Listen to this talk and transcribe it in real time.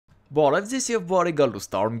Բարև ձեզ եւ բարի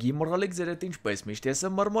գալուստ ArmGamer ալեք ձեր հետ ինչպես միշտ ես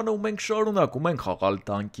եմ մարմանը ու մենք շարունակում ենք խաղալ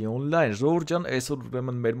Tanki online Ժողովուրդ ջան այսօր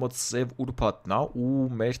ուրեմն մեր մոտ սև ուրբաթն է ու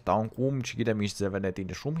մեր տանկում չգիտեմ ինչ ձև է նետի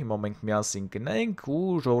նշում հիմա մենք միասին կնենք ու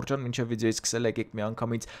ժողովուրդ ջան մինչեւ վիդեոյի սկսել եկեք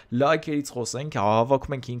միանգամից լայքերից խոսենք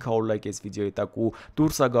հավաքում ենք 500 լայք այս վիդեոյի տակ ու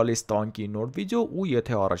դուրս է գալիս Tanki նոր վիդեո ու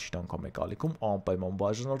եթե առաջին անգամ եք ալիքում անպայման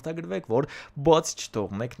բաժանորդագրվեք որ բաց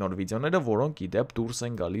չթողնեք նոր վիդեոները որոնք իդեպ դուրս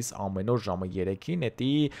են գալիս ամեն օր ժամը 3-ին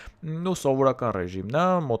էդի Ну, սովորական ռեժիմն է,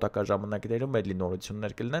 մոտակա ժամանակներում էլի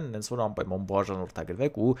նորություններ կլինեն, այնց որ անպայման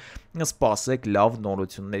բաժանորդագրվեք ու սպասեք լավ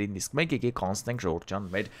նորություններին, իսկ մենք եկեք անցնենք ժողովուրդ ջան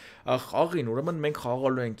մեր խաղին, ուրեմն մենք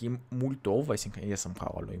խաղալու ենք իմ մուլտով, այսինքն ես եմ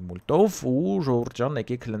խաղալու իմ մուլտով ու ժողովուրդ ջան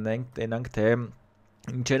եկեք տենանք թե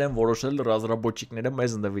ինչեր են որոշել ռազրաբոչիկները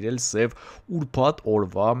մեզ նվիրել սև ուրբաթ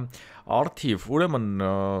օրվա արդիվ ուրեմն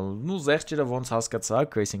նու զեղչերը ոնց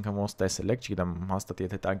հասկացաք այսինքն ոնց տեսել եք չգիտեմ հաստատ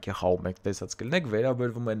եթե տանկի խաղում եք տեսած կլինեք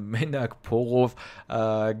վերաբերվում են մենակ փողով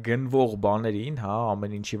գնվող բաներին հա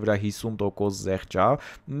ամեն ինչի վրա 50% զեղչ է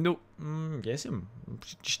նու ես եմ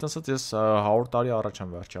ճիշտ ասած ես 100 տարի առաջ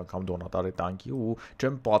եմ վերջի անգամ դոնատ արի տանկի ու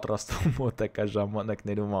չեմ պատրաստվում մոտակա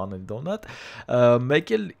ժամանակներում անել դոնատ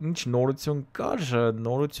մեկ էլ ինչ նորություն կար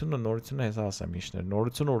նորությունը հեսա ասեմ ինչներ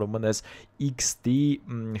նորությունը ուրեմն էս XT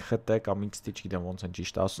խտ կամ XT չգիտեմ ոնց են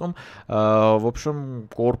ճիշտ ասում в общем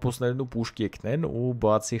կորպուսներն ու պուշկեկն են ու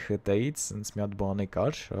բացի խտից ինձ մի հատ բան է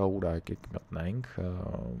կար ուրա եկեք մտնենք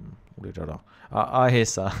ուրա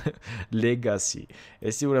հեսա legacy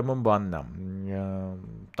էսի ուրեմն բանն է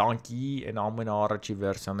տանկի այն ամենաառաջի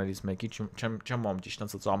վերսիաներից մեկի չեմ ամ ճիշտ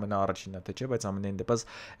ասած ամենաառաջինն է թե չէ բայց ամենայն դեպս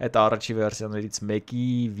այդ առաջի վերսիաներից մեկի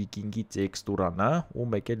վիկինգի տեքստուրան է ու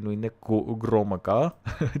մեկ էլ նույնը գրոմը կա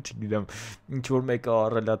չգիտեմ ինչ որ մեկը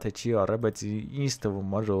առել է թե չի առել բայց ինձ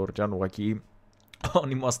թվում է ժողովուրդ ջան ուղղակի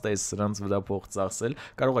անիմաստ է սրանց վրա փող ծախսել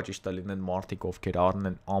կարող է ճիշտ լինեն մարդիկ ովքեր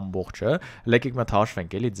առնեն ամբողջը լեկեք մտ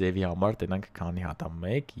հաշվենք էլի ձևի համար տենանք քանի հատ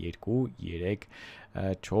 1 2 3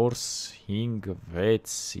 4 5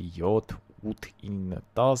 6 7 8 9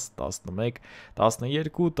 10 11 12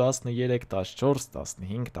 13 14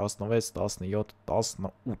 15 16 17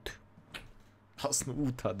 18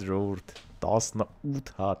 18 հատ ժողովուրդ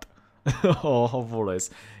 18 հատ որ ես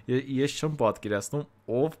ես չեմ պատկերացնում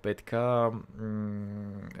ով պետքա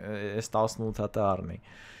այս 18 հատը առնի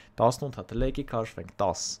 18 հատը լեկեք հաշվենք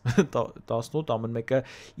 10 18 ամեն մեկը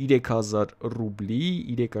 3000 ռուբլի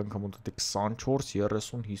 3 անգամ ուտեք 24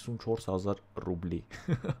 30 54000 ռուբլի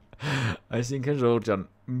այսինքն ժողովուրդ ջան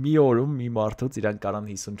մի օրում մի մարդուց իրան կարան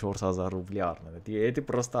 54000 ռուբլի առնել դա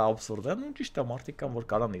պրոստա абսուրդ է ու ճիշտ է մարդիկ կան որ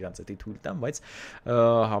կարան իրանց էդի թույլ տան բայց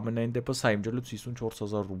համենայն դեպս հա իմ ջելուց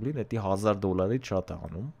 54000 ռուբլին դա $1000-ից շատ է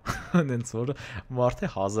անում այնց որ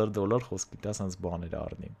մարդը $1000 խոսքի տա ասած բաներ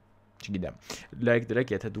առնի չգիտեմ լայք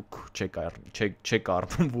դրեք եթե դուք չեք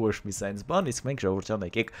առնում ոչ մի sense բան իսկ մենք ժողովուրդ ջան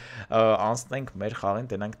եկեք անցնենք մեր խաղին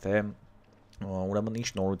տենանք թե ուրեմն ինչ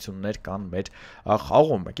նորություններ կան մեր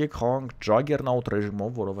խաղում եկեք խաղանք Juggernaut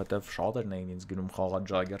ռեժիմով որովհետև շատերն էին ինձ գնում խաղալ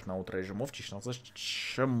Juggernaut ռեժիմով ճիշտ ասած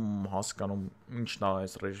չեմ հասկանում ինչն է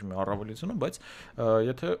այս ռեժիմի առավելությունը բայց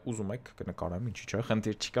եթե ուզում եք կնկարեմ ինչի՞ չէ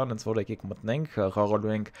խնդիր չկա հենց որ եկեք մտնենք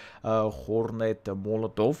խաղալու ենք Hornet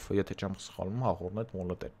Molotov եթե չեմ սխալվում հա Hornet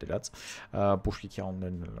Molotov դրած Pushki-ի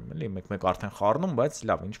անուններն են էլի մեկ արդեն խառնում բայց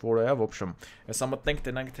լավ ինչ որ է в общем հեսա մտնենք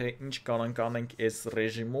տենանք թե ինչ կանանք անենք այս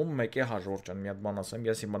ռեժիմում մեկ է հաջորդ մի հատ բան ասեմ,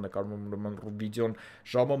 ես հիմա նկարում եմ ուրեմն վիդեոն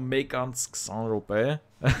ժամը 1:20 րոպե,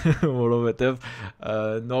 որովհետև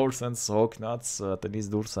նոր sense հոգնած տնից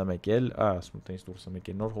դուրս եմ եկել, ասում եմ տնից դուրս եմ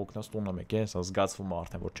եկել, նոր հոգնած տուն եմ եկել, հեսա զգացվում է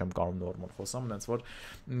արդեն որ չեմ կարող նորմալ խոսամ, այնց որ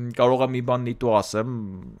կարող եմ մի բան նիտու ասեմ,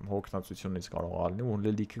 հոգնածությունից կարող է լինի,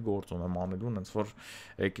 ու լիքը գործ ունեմ անելու, այնց որ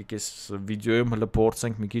եկեք այս վիդեոյում հələ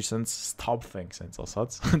փորձենք մի քիչ sense սթափվենք, sense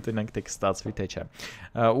ասած, տենանք թե կստացվի թե չէ։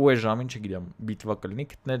 Ու այս ժամին չգիտեմ, բիտվա կլինի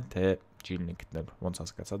գտնել թե չլինի գտնել, ոնց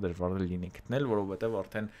հասկացա դժվար է լինի գտնել, որովհետև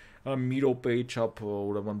արդեն մի րոպեի չափ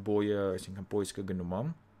ուրեմն բոյը, այսինքն պոիսկը գնում է,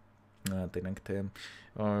 տենանք թե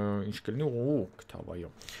ինչ կլինի, ու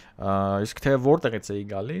կթավայո։ Իսկ թե որտեղից էի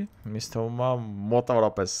գալի, ինձ թվում է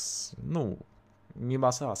մոտավորապես, նու մի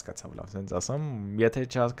մասը հասկացավ լավ, ասենց ասեմ, եթե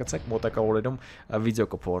չհասկացեք, մոտակա օրերում վիդեո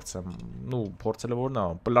կփորձեմ, նու փորձելը որն է,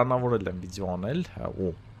 պլանավորել եմ վիդեո անել,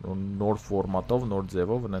 ու նոր ֆորմատով, նոր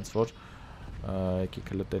ձևով, այնց որ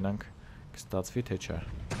եկեք հələ տենանք կստացվի թե չէ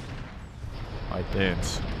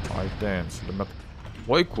այտենց լմատ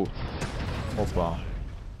ոյքու օպա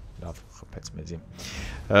լավ խփեց մեզի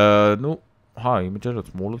նու հա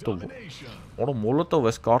իմիջերոց մոլոտով օրը մոլոտով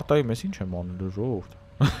այս կարտայի մեզ ինչ եմ անելու ժողովուրդ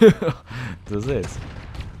դզես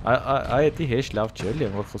այդի հեշ լավ չէ էլի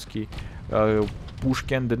որ խոսքի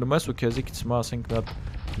պուշկեն դնում ես ու քեզի գցում ասենք մի հատ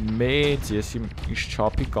մեծ, ես իմ իշ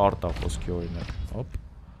չապի կարտա խոսքի օրինակ, հոպ,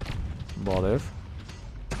 բարև,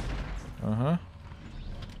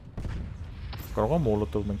 կարող եմ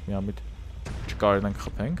մոլոտով մենք միամիտ չկարենանք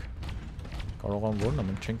խպենք, կարող եմ որն է,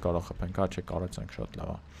 մենք չենք կարող խպենք, չէ կարացանք շատ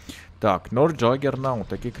լավ, տակ, նոր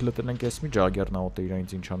ջագերնաուտ, եկեք լտնենք ես մի ջագերնաուտը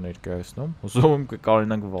իրանից ինչա ներկայացնում, ուզում եմ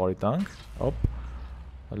կարենանք վարի տանք, հոպ,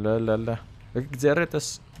 լը, եկեք ձեռը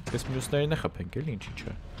ես մյուսներին է խպենք էլ ինչի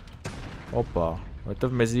չէ, հոպա,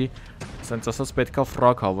 որտեվ մեզի սենց ասած պետքա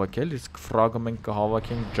ֆրագ հավաքել, իսկ ֆրագը մենք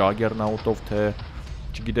կհավաքենք ջագերնաուտով, թե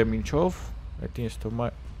չգիտեմ ինչով, դա ինձ թվում է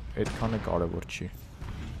այդքան է կարևոր չի։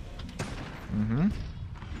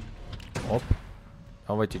 Հոպ,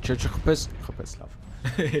 հավայտի, չէ չխպես լավ։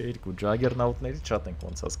 Երկու ջագերնաուտներից շատ ենք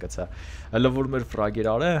ոնց հասկացա։ Հələ որ մեր ֆրագեր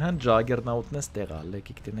արա, հան ջագերնաուտն է ստեղա,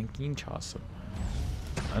 եկեք տնենք ինչ ասում։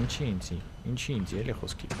 Ինչի ինձի, էլի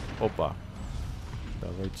խոսքի։ Հոպա։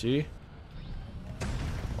 Давайте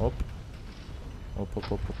Հոպ,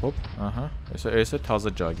 ահա, ես է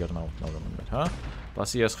թազը ջագերնաուտն ուրեմն մեր, հա,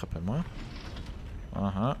 պասի ես խպեմ, հա,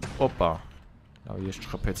 ահա, օպա, լավ, ես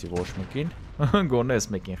չխպեցի ոչ մեկին, գոնե ես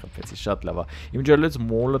մեկին խպեցի, շատ լավ, իմ ջերլեց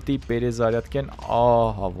մոլոտի պերեզարյատկեն,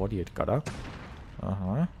 ահա, որ երկար,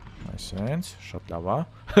 ահա, այսենց, շատ լավ,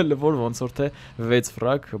 լվոր ոնց որ թե 6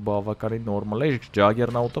 ֆրագ բավականին նորմալ է,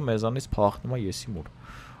 ջագերնաուտը մեզանից փախնում է եսի մուր,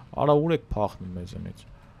 արա ուր եք փախնում մեզանից,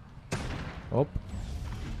 հոպ,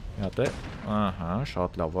 Հատ է, ահա,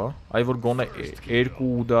 շատ լավ է, այ որ գոնե երկու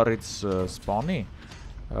ուդարից սպանի,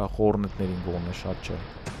 խորնետներին գոնե շատ չէ,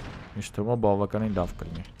 միշտ թվում է բավականին լավ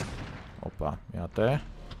կլինի, օպա, հատ է,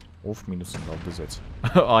 ով մինուսն լավ դզեց,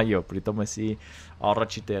 այո, պրիտոմ եսի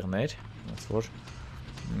առաջի տեղներ, որ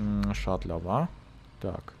շատ լավ է,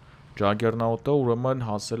 տակ, ջագերնաուտը ուրեմն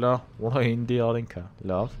հասել է, ուրա հինդի արինքը,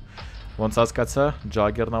 լավ, ոնց հասկացա,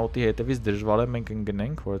 ջագերնաուտի հետևից դժվար է մենք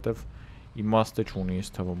ընգնենք, որովհետև իմաստը չունի ինձ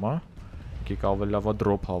թվում է, եկեք ավելի լավա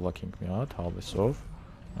դրոփ հավաքենք մի հատ, հավեսով,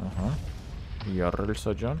 ահա, յարել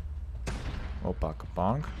սա ջան, օպա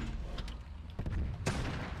կպանք,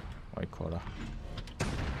 այ քորա,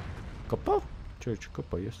 կպա, չէ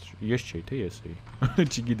չկպա, ես չէի, թե ես էի,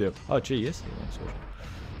 չգիտեմ, չէ ես էի,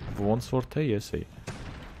 ոնց որ թե ես էի,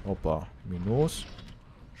 օպա, մինուս,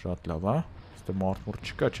 շատ լավ է, ստե մարդմուր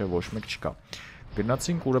չկա, չէ ոչ մեկ չկա,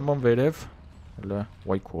 գնացինք ուրեմն վերև, հլը,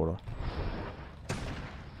 ոյ քորա,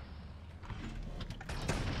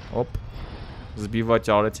 Հոպ, զբիվաճ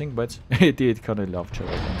արեցինք, բայց հետի այդքան է լավ չէ,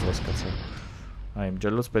 ոնց հասկացա։ Այմ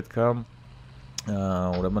ջելոց պետքա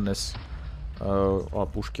ուրեմն ես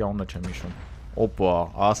պուշկյանունը չեմ հիշում։ Օպա,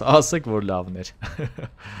 ասեք որ լավն էր։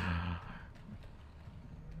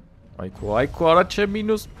 Այքո արա չէ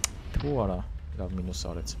մինուս, թու արա, լավ մինուս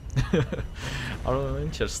արեց։ Արա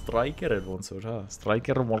ինչ էր, ստրայկեր էր ոնց որ, հա,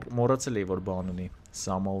 ստրայկերը մորացել էի որ բան ունի,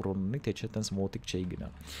 սամաուրոն ունի, թե չէ տենց մոտիկ չէի գնա։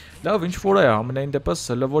 Լավ, ինչ որ է, ամենայն դեպս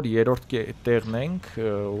հլը որ երորդ տեղն ենք,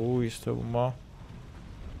 ու ինձ թվում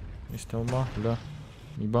է, հլը,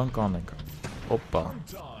 մի բան կանենք, օպա,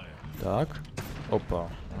 տակ, օպա,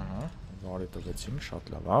 ահա, վարի տվեցինք,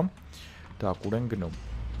 շատ լավ, հա, տակ, ուր են գնում,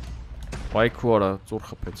 այքու արա, ծուր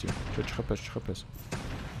խպեցի, չէ չխպես,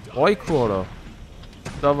 այքու արա,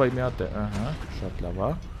 դավայ մի հատ է, ահա, շատ լավ,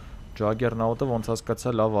 հա, ջագերնաուտը ոնց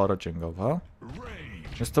հասկացա լավ առաջ ենգավ, հա,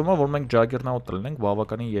 Ես թվում է, որ մենք ջագերնաուտ լինենք,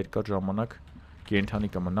 բավականին երկար ժամանակ կենթանի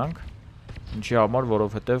կմնանք, ինչի համար,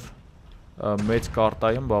 որովհետև մեծ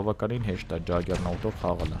կարտայում բավականին հեշտ է ջագերնաուտով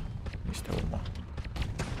խաղալը, ինձ թվում է,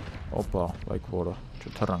 օպա, այք որը,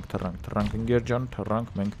 թռանք ընգեր ջան,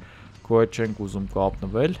 թռանք, մենք քո հետ չենք ուզում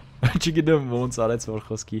կապնվել, չգիտեմ ոնց արեց, որ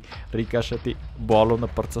խոսքի ռիկաշետի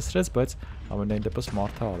բալոնը պրծսրեց, բայց ամենայն դեպս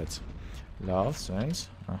մարդը արեց, լավ, սենց,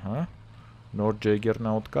 ահա, Նոր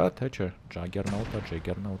ջեգերնաուտ կա, թե չէ, ջագերնաուտը,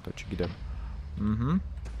 չգիտեմ,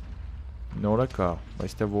 նորը կա,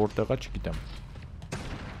 բայց թե որտեղա չգիտեմ,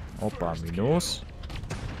 օպա, մինուս,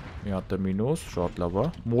 մի հատ է մինուս, շատ լավ է,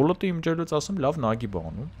 մոլոտը իմ ջերլուց ասում, լավ նագի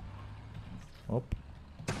բանում, օպ,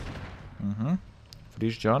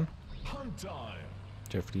 ֆրիզ ջան,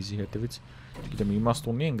 չէ, ֆրիզի հետևից, չգիտեմ,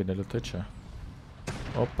 իմաստունի են գնելը, թե չէ,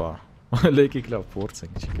 օպա, լեկիկ լավ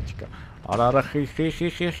փորձենք, չկա, Արա խի,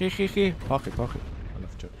 փախի,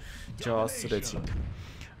 լավ չէ, չասրեցինք,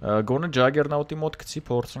 գոնը ջագերնաուտի մոտ կցի,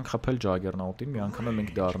 փորձենք խփել ջագերնաուտին, մի անգամ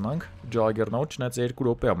մենք դառնանք, ջագերնաուտ չնայած 2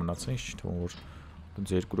 րոպե է մնացել, ինչ թվում որ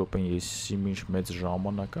 2 րոպեն եսի ինչ մեծ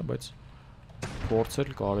ժամանակ է, բայց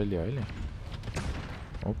փորձել կարելի է, էլի,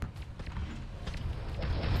 օպ,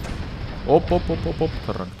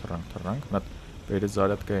 թռանք, մատ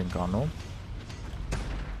պերեզարյատկա ենք անում,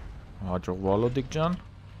 հաջող Վալոդիկ ջան,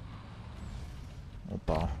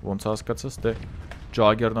 օպա, ոնց հասկացած, դե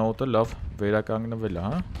ջագերնաուտը լավ վերականգնվել է,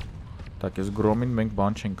 հա, Так, ես գրոմին մենք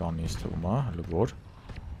բան չենք անի, ես թվում, հա, հələ որ։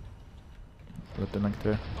 Դե տենենք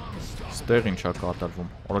թե ստեղ ինչա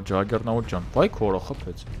կատարվում։ Օրա ջագերնաուտ ջան, վայ քորը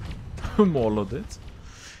խփեց։ Մոլոդեց։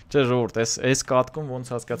 Չէ, ժողովուրդ, այս կատկում ոնց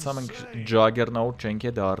հասկացա մենք ջագերնաուտ չենք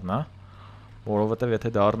է դառնա, որովհետև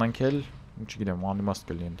եթե դառնանք էլ, չգիտեմ, անիմաստ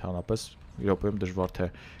կլինի ընդհանրապես, իրոպեում դժվար թե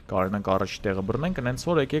կարողանանք առաջի տեղը բռնենք, այնց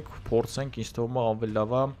որ եկեք փորձենք, ինձ թվում է ավելի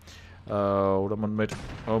լավ է, ուրեմն մեր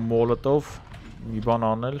մոլոտով մի բան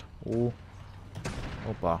անել ու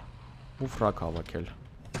օպա, ու ֆրակ հավաքել։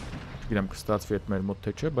 Չգիտեմ կստացվի այդ մեր մոտ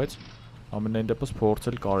թե չէ, բայց ամենայն դեպս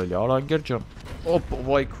փորձել կարելի է։ Արանգեր ջան, օպ,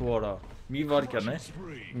 վայ քորա, մի վարքյան է,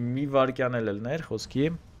 մի վարքյան էլ ելներ խոսքի,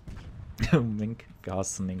 մենք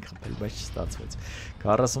կհասնենք խփել, բայց չստացվեց։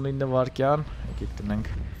 49 վարքյան, եկեք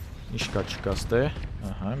տնենք ինչ կա չկա ստե,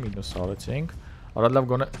 ահա, մինուս արեցինք, արա լավ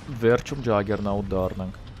գոնե վերջում ջագերնաուտ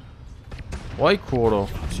դառնանք։ Վայ քորո,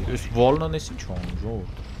 այս վալնան ես ինչ անում,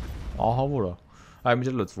 ժողովուրդ, ահա որա, այ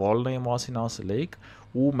միջելոց վալնայի մասին ասել էիք,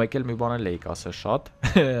 ու մեկ էլ մի բան էլ էիք ասել շատ,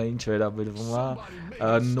 ինչ վերաբերվում է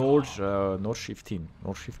նոր շիֆթին,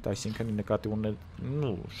 նոր շիֆթ, այսինքն նկատի ուներ,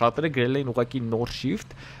 շատերը գրել էին ուղղակի նոր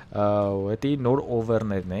շիֆթ, հետի նոր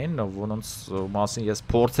օվերներն էին, որոնց մասին ես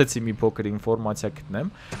փորձեցի մի փոքր ինֆորմացիա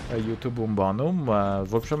գտնեմ YouTube-ում բանում,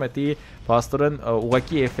 ոբշեմ հետի փաստորեն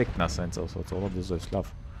ուղղակի էֆեկտն է սենց ասած, ով դեզոս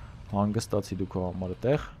լավ, հանգստացի դու քո համար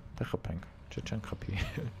այդտեղ, թե խփենք, չէ չենք խփի,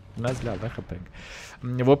 նայած լավ է խփենք,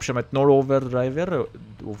 ոբշեմ այդ նոր overdrive-ը,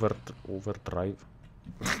 overdrive,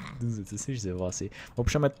 դες ինչ ձև ասի,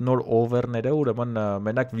 ոբշեմ այդ նոր over-ները ուրեմն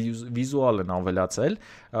մենակ վիզուալ են ավելացել,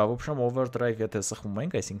 ոբշեմ overdrive եթե սխմում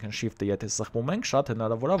ենք, այսինքն shift-ը եթե սխմում ենք, շատ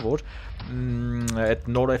հնարավոր է, որ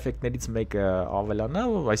այդ նոր էֆեկտներից մեկը ավելանա,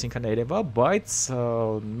 այսինքն երևա, բայց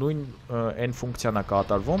նույն այն ֆունկցիան է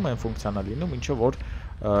կատարվում, այն ֆունկցիան է լինում, ինչը որ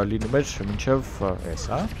լինում էր մինչև էս,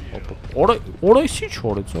 հա, օրա ես ինչ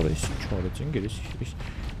հորեց, ինգեր,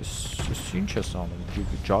 ես ինչ ես անում,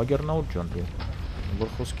 ջագերնաուտ ջան դու,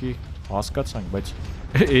 որ խոսքի հասկացանք, բայց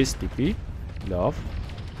էս տիպի, լավ,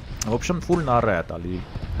 ոբշեմ ֆուլ նարը է տալի,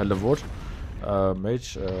 հələ որ մեր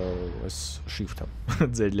այս շիֆթը,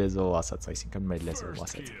 ձեր լեզով ասած, այսինքն մեր լեզով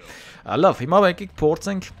ասած, լավ, հիմա եկեք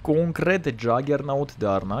փորձենք կոնկրետ ջագերնաուտ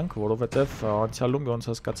դառնանք, որովհետև անցյալում ոնց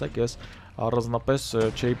հասկացաք ես առանձնապես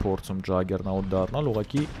չէի փորձում ջագերնաուտ դառնալ,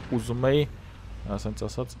 ուղղակի ուզում էի, ասենց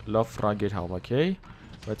ասած, լավ ֆրագեր հավաքեի,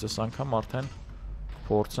 բայց այս անգամ արդեն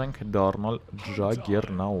փորձենք դառնալ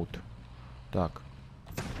ջագերնաուտ, տակ,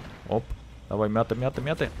 օպ, դավայ մի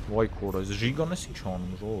հատ է, վայ քորը, այս ժիգան ես ինչ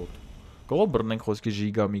անում, ժողովուրդ, կողո բռնենք խոսքի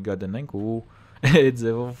ժիգա միգա դնենք ու այդ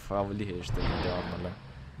ձևով ավելի հեշտ է դառնալը,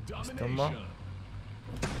 ստոմա,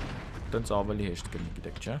 տենց ավելի հեշտ կլինի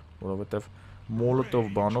գիտեք չէ, որովհետև մոլոտով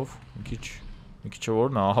բանով մի քիչ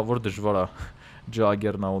որ նա ահա որ դժվար է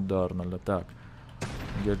ջագերնաուտ դառնալը, տակ,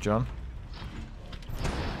 գեր ջան,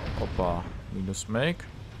 օպա, -1,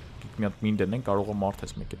 մի հատ մին դնենք, կարող է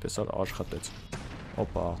մարդես մեկ է տեսար աշխատեց,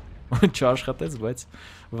 օպա, չաշխատեց, բայց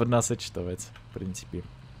վնաս է չտվեց, պրինցիպի,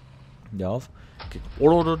 լավ,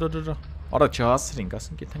 արա չհասրինք,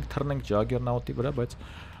 ասենք եթենք թռնենք ջագերնաուտի վրա, բայց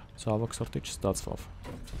ցավոք սրտի չստացվավ,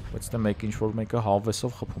 բայց դե մեկ ինչ-որ մեկը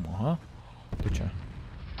հավեսով խփում է, հա, դե չէ,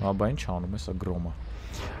 հա, ինչ անում է սա գրոմը,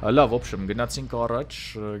 լավ, ոբշեմ, գնացինք առաջ,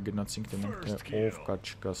 գնացինք տնենք, թե ով կա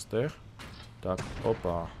չկա ստեղ, տակ,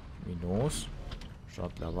 օպա, մինուս,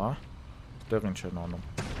 շատ լավ, հա, տեղ ինչ են անում,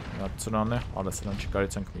 ծրան է, արա սրան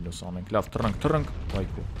չկարեցանք մինուս անենք, լավ, թռնք,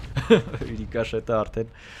 վայքու, իրիկաշետը արդեն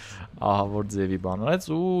ահա որ ձևի բանարեց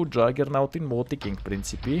ու ջագերնաուտին մոտիկ ենք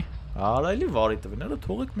պրինցիպի, արա էլի վարի տվին, արա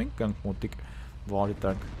թողեք մենք կանք մոտիկ վարի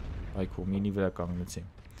տանք, վայքու, մինի վրա կանգնեցի,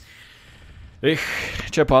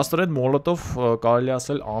 չէ, պաստորեն մոլոտով կարելի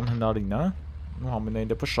ասել անհնարին է,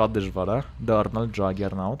 ամենայն դեպս շատ դժվար է դառնալ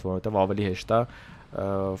ջագերնաուտ, որովհետև ավելի հեշտ է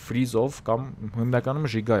ֆրիզով կամ հիմնականում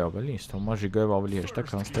ժիգայով էլի, ինձ թվում է ժիգայով ավելի հեշտ է,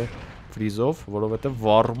 քան թե ֆրիզով, որովհետև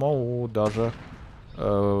վառում է ու դաժե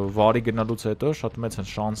վարի գնալուց հետո շատ մեծ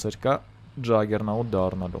շանսեր կա ջագերնաուտ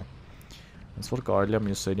դառնալու։ Հենց որ կարելի է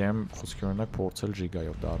մյուս սերիայում խոսքի օրինակ փորձել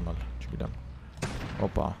ժիգայով դառնալ, չգիտեմ։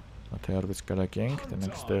 Օպա, թե արվեց կրակենք,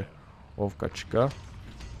 տնենք ստե ով կա չկա։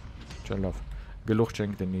 Չէ լավ։ Գլուխ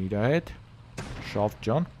չենք դնի իր հետ։ Շավ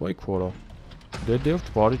ջան, ոյ քորո։ Դե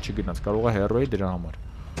բարի չգնաց, կարող է հերոյի դրա համար։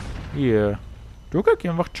 Դուք եք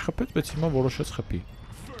այն վաղ չխփեց, բայց հիմա որոշեց խփի։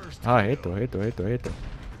 Հա, հետո։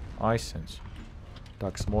 Այս sense։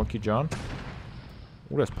 Так, Smoky ջան։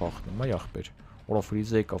 Ուր ես փախնում, այ ախպեր։ Օրա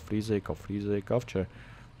ֆրիզը եկավ, չէ։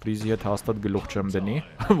 Ֆրիզի հետ հաստատ գլուխ չեմ դնի,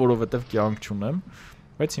 որովհետև կյանք չունեմ,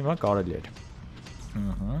 բայց հիմա կարելի էր։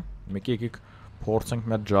 Ահա, մեկ եկեք փորձենք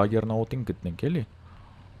մի հատ ջագերնաուտին գտնենք, էլի։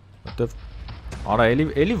 Որտեվ Արա,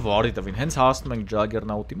 էլի վարի տվին, հենց հասնում ենք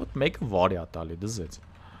Juggernaut-ի մոտ, մեկը վարի է տալի, դզեց։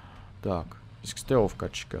 Так, իսկ ստեղ ով կա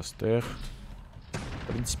չկա, ստեղ։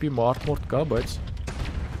 Պրինցիպի մարդ կա, բայց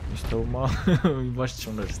ինչ թվում է, ոչ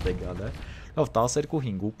չուներ ստեղ գալ է։ Լավ,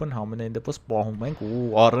 12-5 open համենայն դեպս պահում ենք ու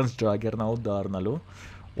առանց Juggernaut դառնալու։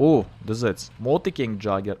 Օ, դզեց։ Մոտիկ ենք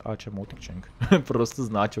Jugger, չէ, մոտիկ չենք։ Պրոստը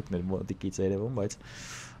զնաչոկներ մոտիկից երևում, բայց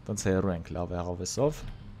տենց հեռու ենք լավ եղավեսով։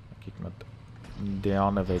 Եկեք մոտ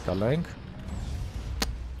դեանը վեկալենք։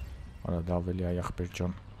 Արա դա ավելի է եղբեր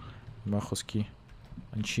ջան։ Հիմա խոսքի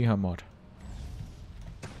ինչի համար։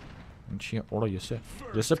 Ինչի, օրա ես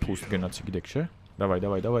է փուստ գնացի գիտեք չէ։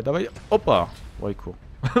 Դավայ։ Օպա, ոյքու։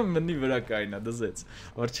 Մնի վրա կայնա դզեց։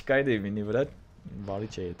 Որ չկային է մինի վրա, բարի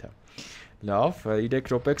չէ եթե։ Լավ, 3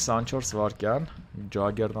 րոպե 24 վայրկյան,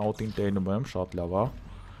 Juggernaut-ին տենում եմ, շատ լավ է։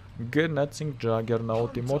 Գնացինք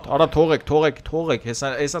Juggernaut-ի մոտ։ Արա թողեք,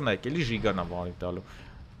 հեսա նայեք, էլի ժիգանա վարի տալու։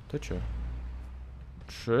 Թե չէ։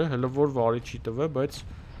 Չէ, հələ որ վարի չի տվե, բայց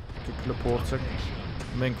կգլը փորձենք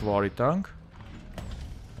մենք վարի տանք։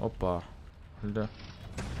 Օպա։ Հələ։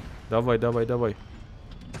 Դավայ։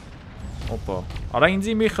 Օպա։ Արա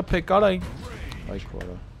ինձի մի խփեք, արա։ Այ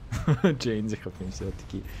քորա։ Չէ, ինձի խփեմ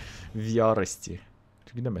սյատիկի VR-ըստի։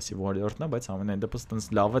 Չգիտեմ էսի warrior-ն է, բայց ամենայն դեպս տենց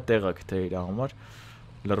լավ է տեղը թե իր համար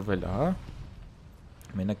լրվել է, հա։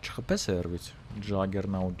 Մենակ չխփես հերվից,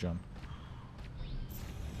 Juggernaut ջան։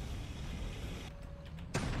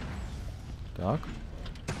 Так.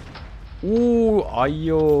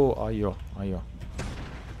 Այո։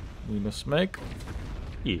 Մինուս 1։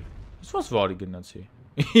 Ոնց վարի գնացի։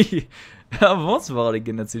 Ոնց վարի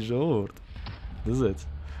գնացի ժողովուրդ։ Դզեց։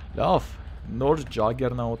 Լավ, նոր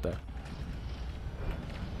Juggernaut է։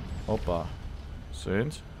 Օպա։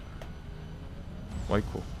 Սենց։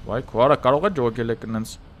 Վայքո, արա կարող է ջոգել եք նենց։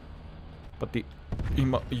 Պետք է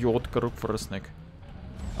հիմա 7 կրուկ ֆրսնեք։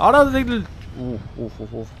 Արա ու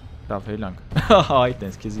լավ հելանք։ Այ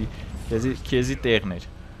տենց քեզի տեղներ։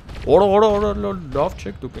 Օրա լավ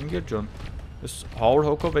չեք դուք ընկեր ջան։ Ես 100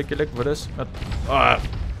 հոգով եկել եք վրես։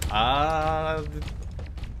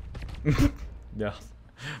 Դա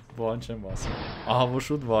բան չեմ ասում։ Ահա որ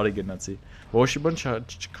շուտ վարի գնացի։ Ոչի բան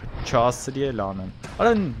չհասցրի էլ անեմ։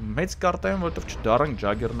 Արա մեծ կարտայում որովհետև չդառանք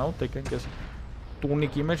Juggernaut, եկենք այս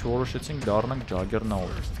տունիկի մեջ որոշեցինք դառնանք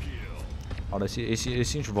Juggernaut։ Արա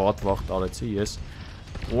էս ինչ վատ տարեցի ես։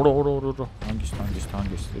 Օրա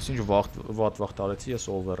հանգիստ։ Ես ինչ վատ տարեցի ես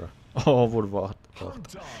over-ը։ Ահա որ վատ։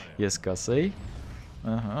 Ես կասեի։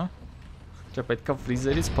 Ահա։ Չէ, պետքա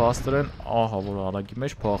ֆրիզերից փաստորեն ահա որ արագի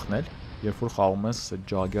մեջ փախնել, երբ որ խաղում ես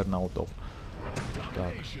Juggernaut-ով։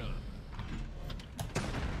 Так։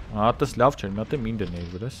 Ատես լավ չէ, մի հատ է մին դնել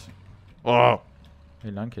վրես։ Ահա։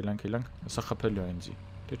 Հելանք։ Սա խփելու է ինձի։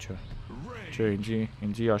 Դե չէ։ Չէ,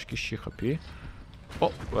 ինձի աշկից չի խփի։ Օ,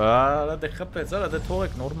 արա դե խփեց, արա դե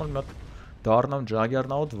թողեք նորմալ մի հատ դառնամ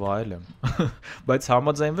Juggernaut վայել եմ։ Բայց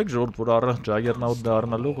համաձայնվեք ժողովուրդ, որ առանց Juggernaut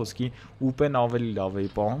դառնալու խոսքի ուպեն ավելի լավ էի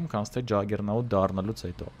պահում, քան թե Juggernaut դառնալուց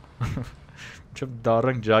հետո։ Մինչև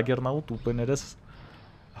դառնանք Juggernaut ուպեներս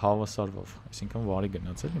հավասարվով, այսինքն վարի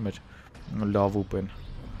գնացել մեր լավ ուպեն։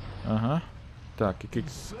 Ահա։ Так, եկեք։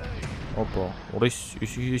 Օպա, օրես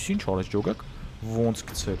ինչ արես ջոգակ։ Ոնց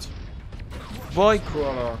գցեց։ Վայ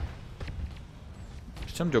քորա։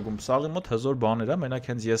 Չեմ ջոգում, սաղի մոտ հզոր բաներ է, մենակ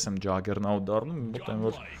հենց ես եմ Juggernaut դառնում, մոտ եմ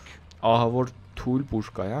որ ահա որ թույլ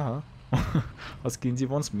պուշկա է, հա։ Ասկ ինձի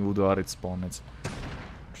ոնց մի ուդարից սպանեց։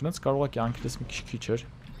 Չնայած կարող է կյանքից մի քիչ էր։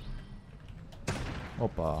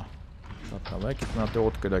 Օպա։ Շատ լավ է, եկեք նա դե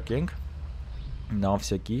օդ կրակենք։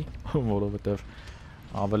 Նավսյակի, որովհետև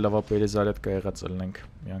ավելի լավ է պերեզարյատկա եղած ելնենք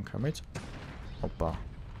մի անգամից։ Օպա։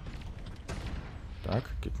 Так,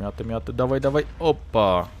 եկեք մի հատ, դավայ, օպա։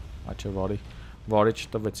 Աչե վարի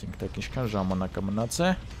չտվեցինք, տեք ինչքան ժամանակը մնաց է,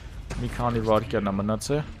 մի քանի վայրկյան է մնաց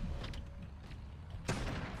է։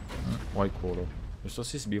 Ոայ քորո, ես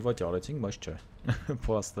ասիս բիվատ արեցինք, բայց չէ,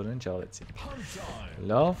 փաստորեն չարեցինք։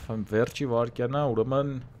 Լավ, վերջի վայրկյանա,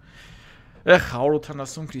 ուրեմն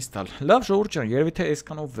 180 կրիստալ։ Լավ ժողովուրդ ջան, երևի թե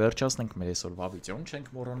այսքանով վերջացնենք մեր այսօրվա վիդեոն, չենք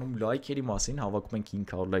մոռանում լայքերի մասին, հավաքում ենք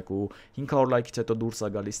 500 լայք ու 500 լայքից հետո դուրս է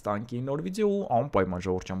գալիս Tanki նոր վիդեո ու անպայման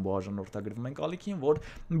ժողովուրդ ջան բաժանորդագրվում ենք ալիքին, որ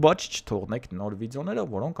բաց չթողնեք նոր վիդեոները,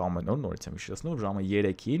 որոնք ամեն օր նորից եմ հիշեցնում ժամը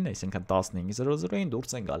 3-ին, այսինքն 15:00-ին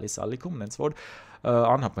դուրս են գալիս ալիքում, նենց որ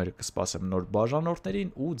անհապմեր կսպասեմ նոր բաժանորդներին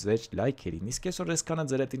ու ձեր լայքերին։ Իսկ այսօր այսքանը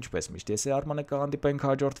ձեր հետ ինչպես միշտ, ես Արմանը կհանդիպենք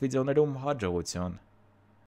հաջորդ վիդեոներում, հաջողություն։